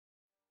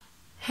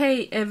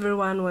Hey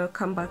everyone,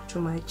 welcome back to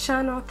my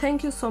channel.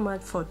 Thank you so much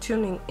for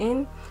tuning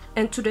in,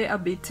 and today I'll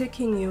be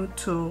taking you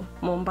to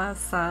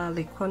Mombasa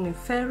Likoni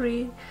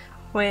Ferry,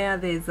 where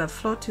there is a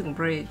floating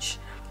bridge.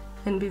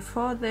 And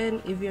before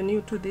then, if you're new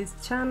to this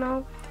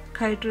channel,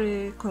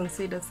 kindly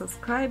consider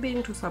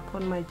subscribing to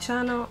support my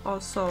channel.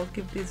 Also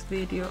give this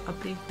video a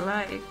big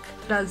like.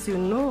 As you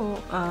know,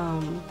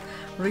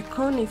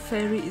 Likoni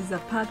Ferry is a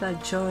path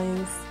that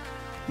joins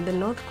the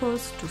north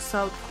coast to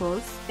south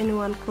coast,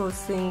 anyone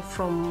crossing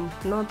from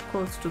north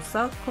coast to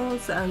south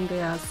coast, and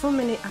there are so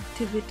many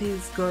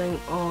activities going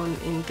on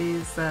in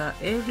this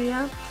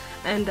area.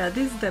 And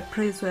this is the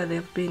place where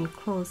they've been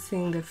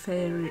crossing the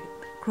ferry,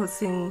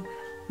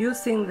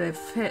 using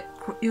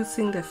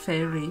the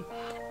ferry.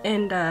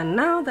 And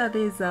now that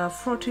is a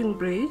floating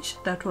bridge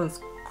that was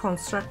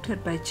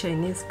constructed by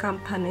Chinese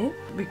company,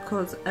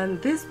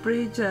 and this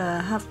bridge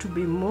have to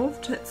be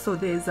moved, so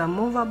there is a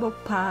movable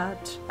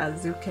part,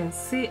 as you can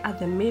see at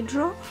the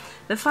middle.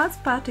 The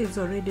first part is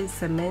already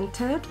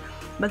cemented,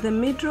 but the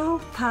middle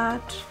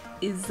part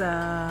is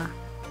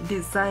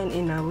designed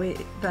in a way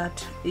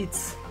that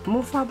it's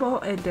movable,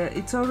 and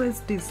it's always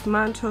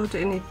dismantled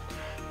any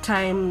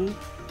time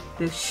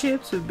the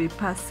ships will be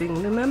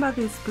passing. Remember,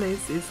 this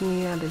place is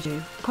near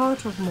the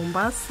port of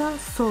Mombasa,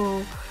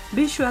 so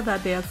be sure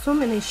that there are so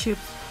many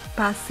ships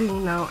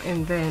passing now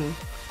and then.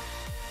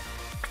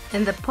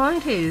 And the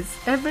point is,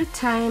 every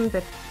time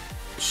the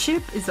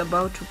ship is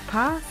about to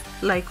pass,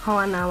 like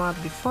 1 hour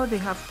before, they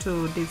have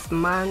to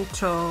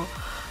dismantle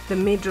the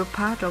middle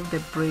part of the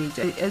bridge.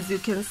 As you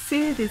can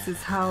see, this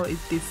is how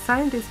it's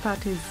designed. This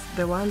part is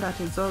the one that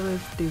is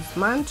always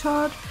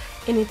dismantled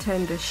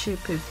anytime the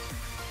ship is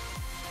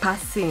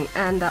passing.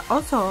 And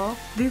also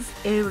this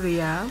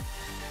area,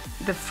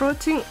 the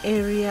floating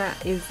area,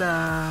 is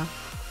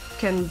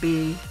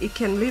it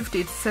can lift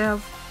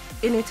itself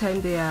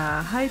anytime there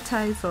are high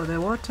tides or the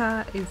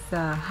water is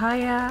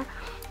higher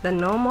than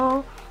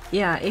normal.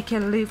 Yeah, it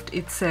can lift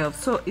itself,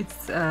 so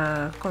it's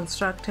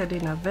constructed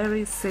in a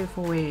very safe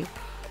way.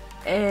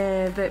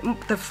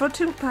 The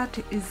floating part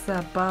is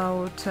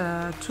about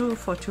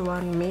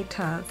 241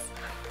 meters,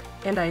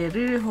 and I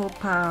really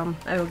hope I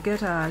will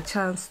get a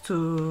chance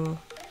to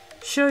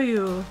show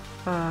you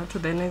to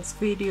the next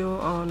video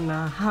on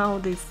how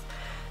this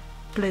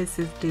place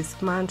is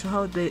dismantled,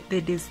 how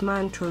they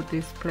dismantle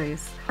this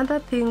place. Other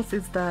things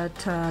is that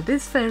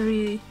this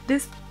ferry,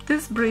 this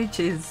bridge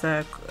is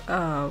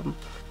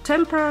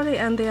temporary,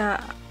 and there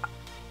are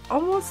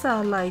almost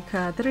like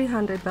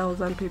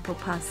 300,000 people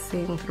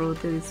passing through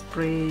this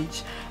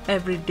bridge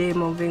every day,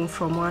 moving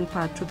from one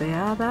part to the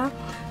other.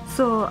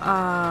 So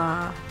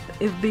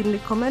it's been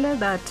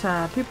recommended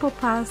that people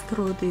pass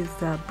through this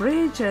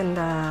bridge, and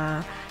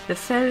the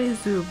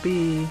ferries will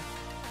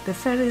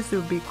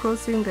be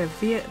crossing the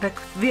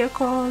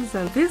vehicles.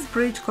 And this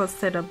bridge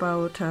costed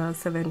about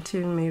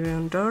 $17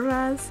 million,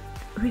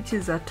 which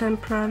is a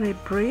temporary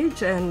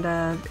bridge. And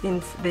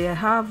there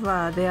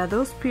are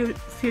those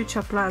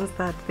future plans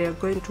that they are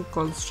going to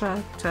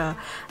construct a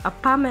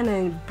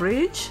permanent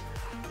bridge.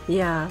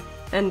 Yeah,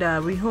 and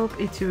we hope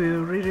it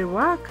will really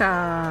work.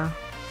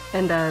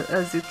 And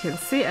as you can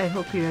see, I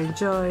hope you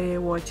enjoy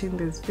watching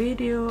this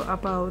video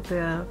about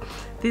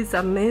this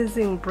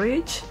amazing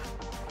bridge.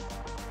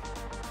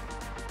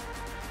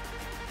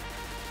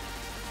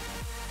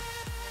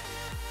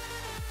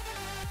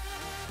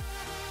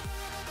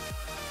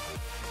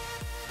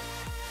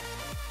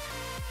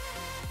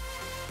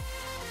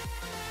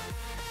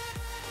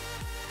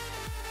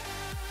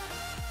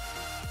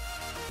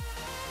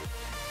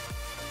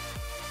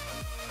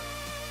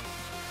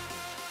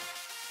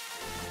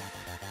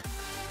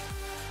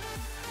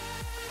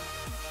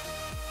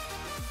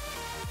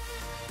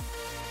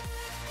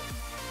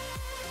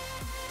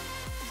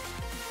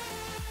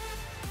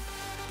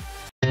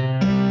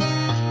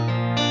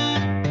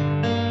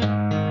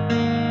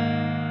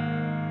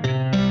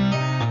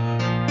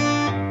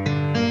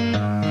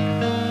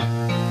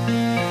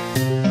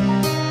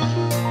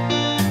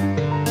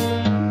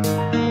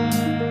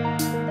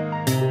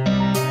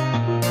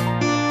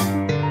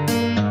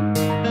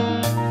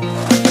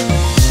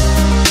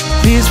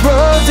 These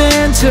roads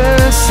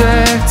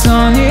intersect,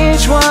 on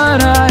each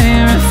one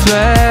I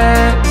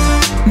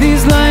reflect.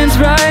 These lines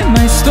write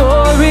my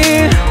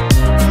story.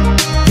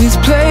 These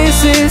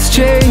places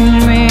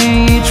change me,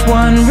 each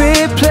one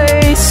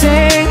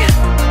replacing,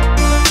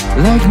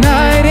 like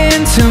night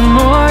into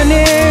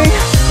morning.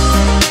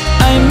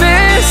 I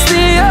miss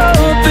the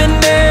open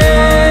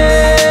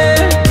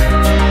air,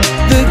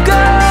 the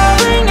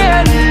going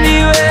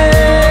anywhere,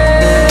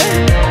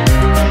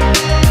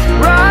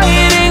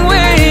 riding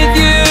with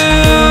you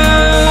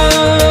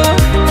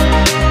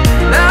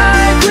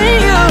like we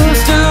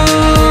used to.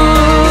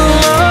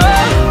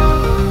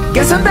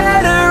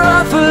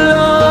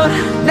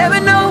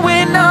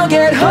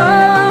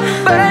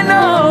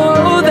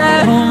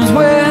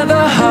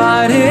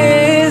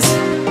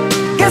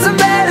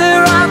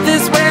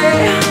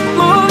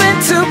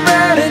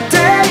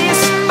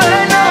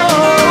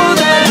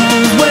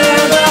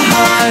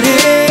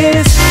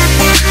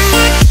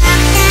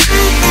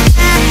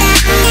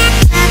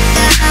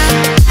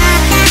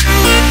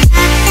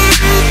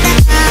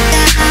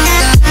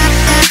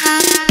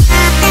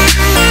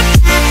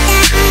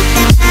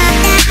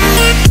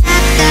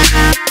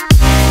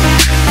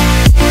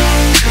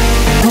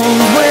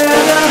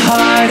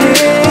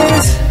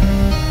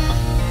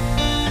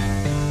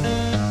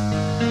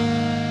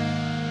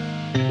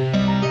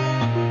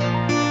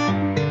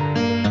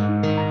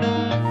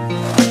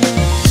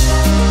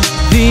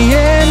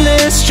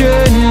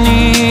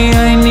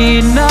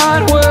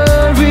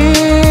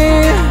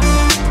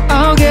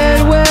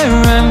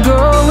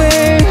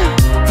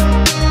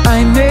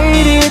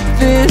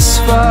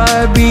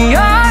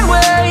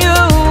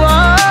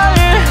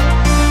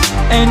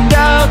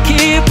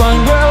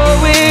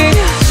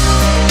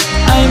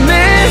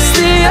 miss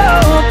the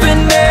open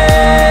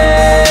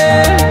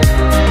air,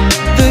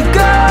 the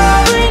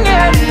going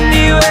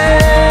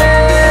anywhere,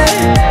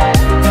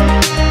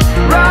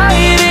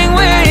 riding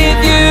with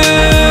you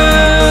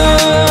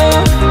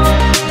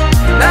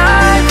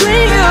like we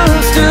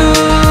used to.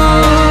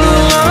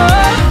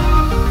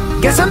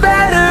 Guess I'm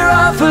better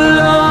off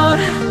alone,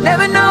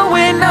 never know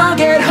when I'll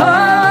get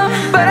home,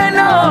 but I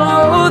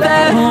know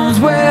that home's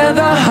where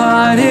the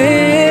heart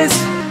is.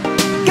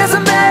 Guess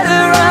I'm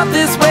better off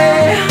this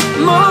way,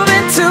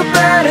 moving to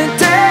better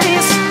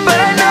days, but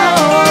I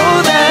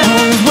know that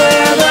home's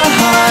where the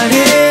heart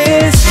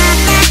is.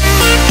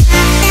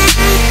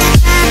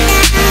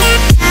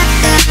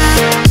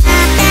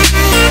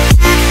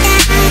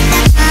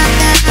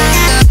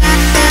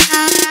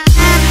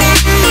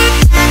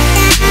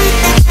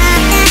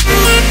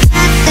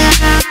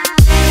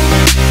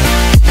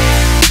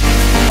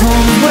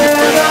 Home's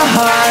where the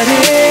heart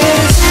is.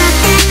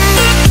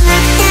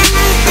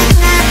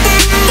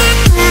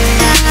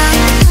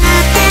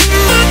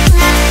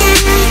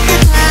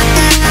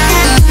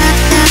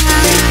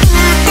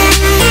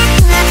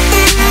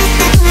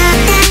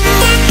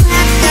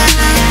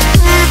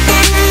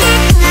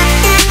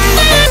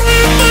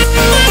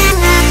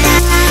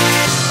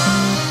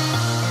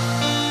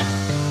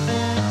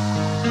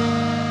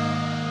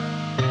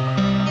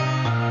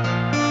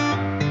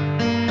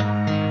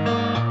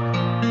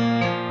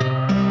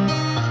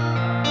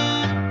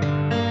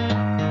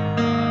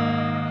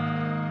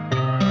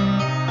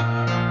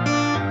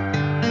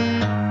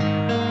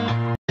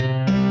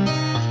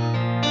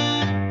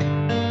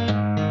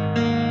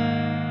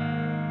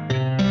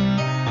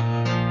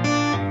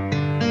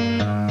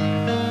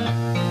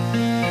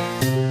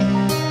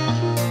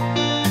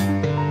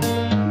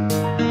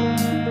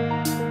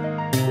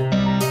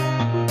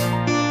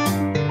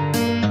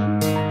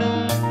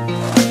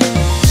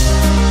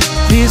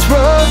 These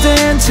roads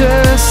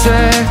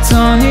intersect,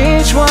 on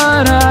each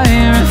one I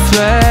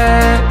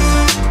reflect.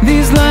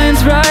 These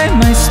lines write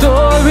my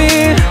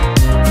story,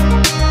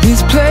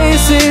 these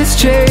places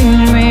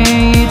change me,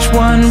 each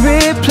one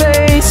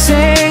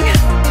replacing,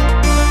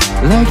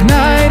 like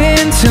night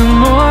into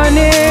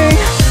morning.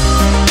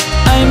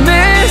 I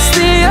miss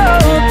the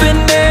open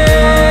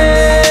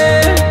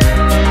air,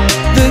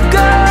 the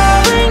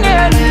going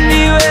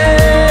anywhere,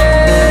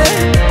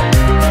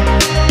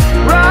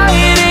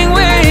 riding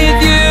with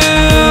you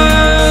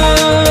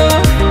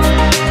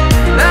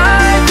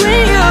like we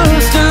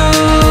used to.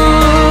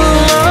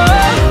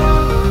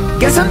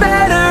 Guess I'm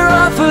better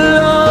off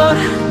alone,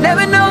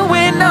 never know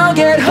when I'll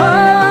get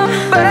home,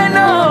 but I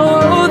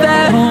know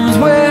that home's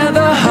where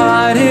the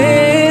heart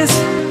is.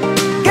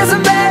 Guess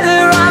I'm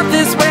better off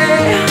this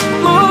way,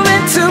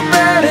 moving to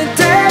better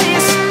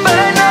days, but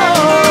I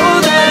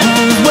know that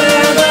home's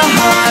where the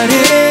heart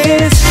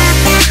is.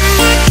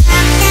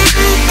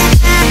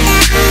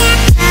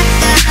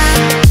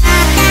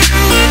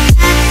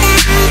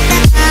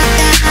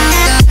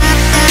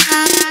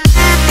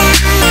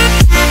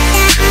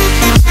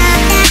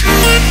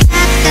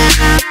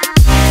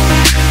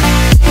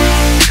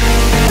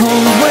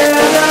 Home's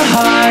where the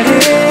heart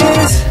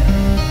is.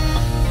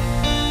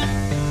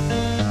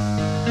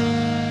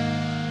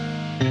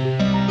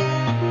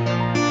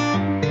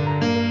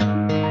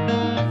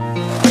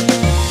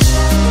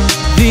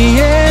 The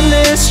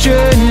endless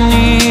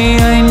journey,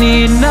 I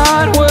need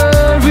not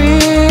worry,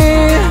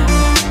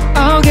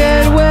 I'll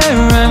get where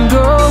I'm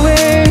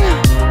going.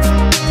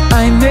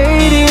 I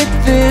made it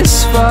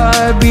this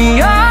far,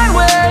 beyond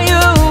where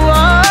you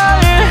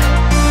are,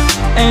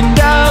 and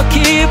I'll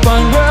keep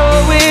on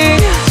growing.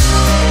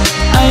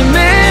 I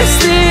miss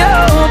the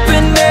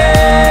open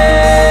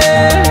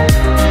air,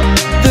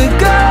 the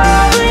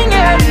going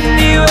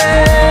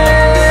anywhere,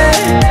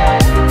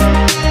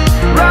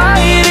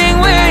 riding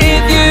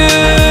with you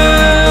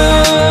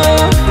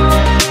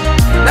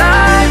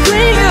like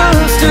we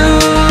used to.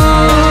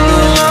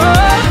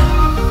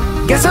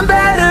 Guess I'm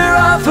better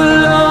off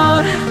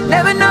alone,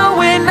 never know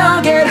when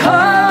I'll get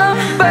home,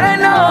 but I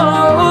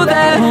know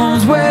that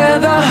home's where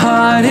the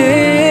heart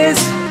is.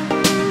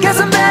 Guess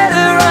I'm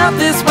better off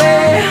this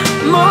way,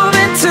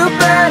 moving to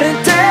better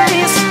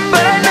days,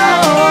 but I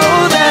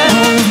know that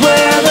home's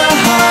where the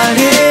heart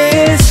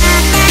is.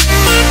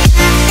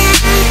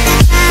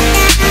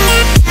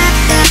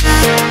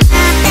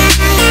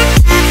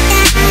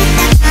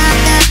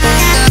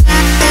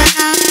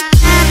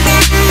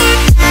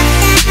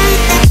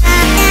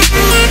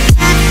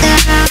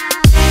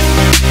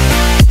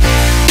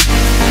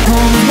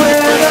 Home's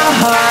where the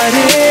heart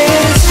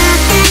is.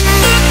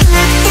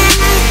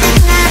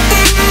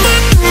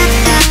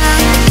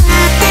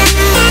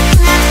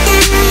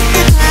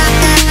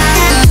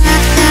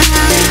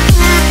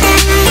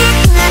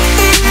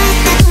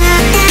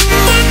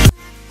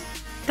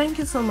 Thank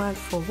you so much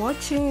for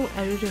watching.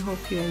 I really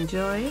hope you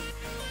enjoy.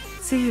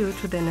 See you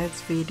to the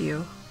next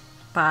video.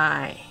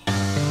 Bye.